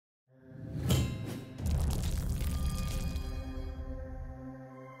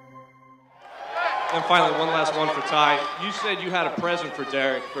And finally, one last one for Tai. You said you had a present for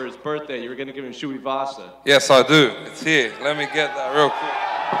Derek for his birthday. You were going to give him Shoey-Vasa. Yes, I do. It's here. Let me get that real quick.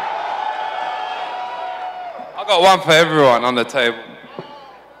 I got one for everyone on the table.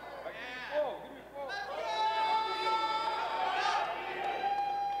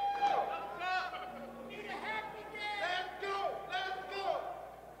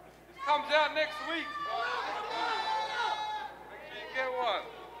 Comes out next week. Make sure you get one.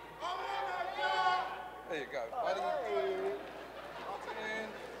 There you go, buddy.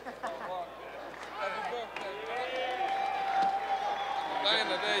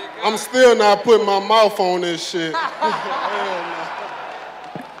 I'm still not putting my mouth on this shit.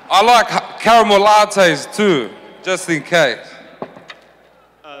 I like caramel lattes too, just in case.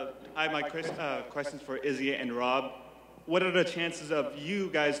 I have my questions for Izzy and Rob. What are the chances of you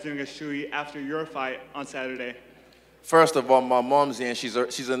guys doing a shoey after your fight on Saturday? First of all, my mom's here, and she's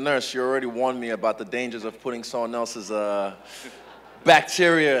a nurse. She already warned me about the dangers of putting someone else's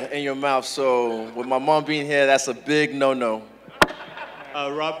bacteria in your mouth. So with my mom being here, that's a big no-no.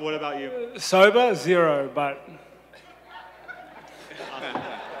 Rob, what about you? Sober, 0, but...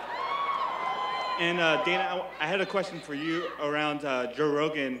 And Dana, I had a question for you around Joe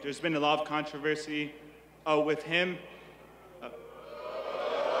Rogan. There's been a lot of controversy with him.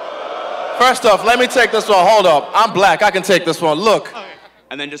 First off, let me take this one. Hold up. I'm black. I can take this one. Look. Okay.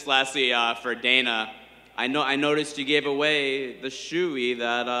 And then just lastly, for Dana, I noticed you gave away the shoey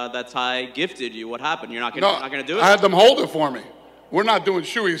that Tai gifted you. What happened? You're not gonna do it? I had them hold it for me. We're not doing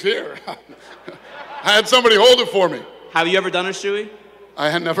shoeys here. I had somebody hold it for me. Have you ever done a shoey? I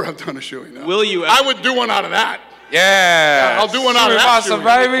had never have done a shoey, no. Will you ever? I would do one out of that. Yeah. I'll do one out of that shoey.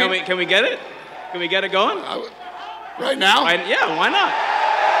 Baby. Can we get it? Can we get it going? Right now? Yeah, why not?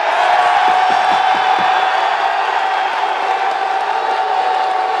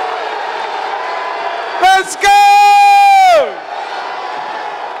 Let's go!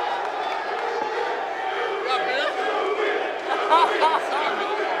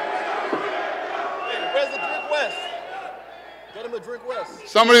 Where's the drink West? Get him a drink West.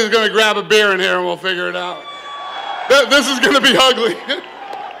 Somebody's going to grab a beer in here and we'll figure it out. This is going to be ugly.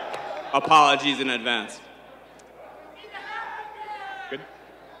 Apologies in advance. Good.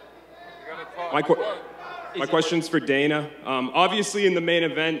 My question's for Dana. Obviously, in the main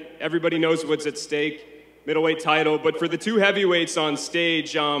event, everybody knows what's at stake, middleweight title. But for the two heavyweights on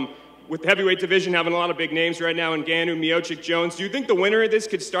stage, with the heavyweight division having a lot of big names right now, Ngannou, Miocic, Jones, do you think the winner of this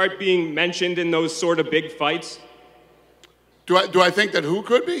could start being mentioned in those sort of big fights? Do I think that who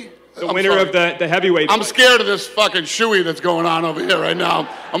could be? The winner of the heavyweight I'm fight. scared of this fucking shoey that's going on over here right now.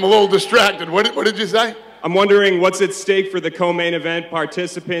 I'm a little distracted. What did you say? I'm wondering what's at stake for the co-main event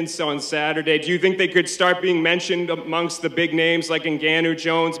participants on Saturday. Do you think they could start being mentioned amongst the big names like Ngannou,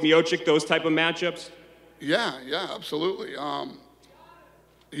 Jones, Miocic, those type of matchups? Yeah, absolutely.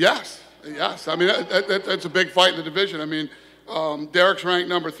 Yes. I mean, that's a big fight in the division. I mean, Derek's ranked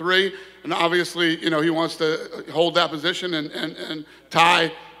number 3, and obviously, you know, he wants to hold that position, and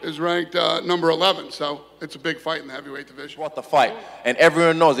Tai is ranked number 11, so it's a big fight in the heavyweight division. I want the fight, and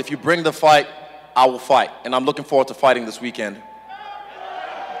everyone knows if you bring the fight, I will fight, and I'm looking forward to fighting this weekend.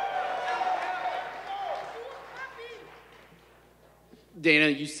 Dana,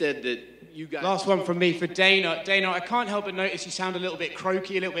 you said that you guys... Last one from me for Dana. Dana, I can't help but notice you sound a little bit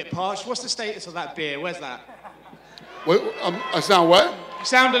croaky, a little bit parched. What's the status of that beer? Where's that? What, I sound what? You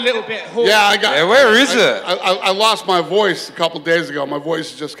sound a little bit hoarse. Yeah, I got. Yeah, where is it? I lost my voice a couple days ago. My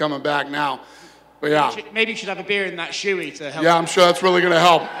voice is just coming back now. But yeah. Maybe you should have a beer in that shoey to help. Yeah, I'm sure that's really going to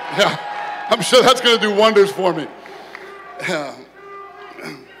help. Yeah, I'm sure that's going to do wonders for me.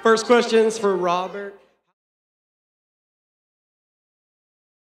 First question's for Robert.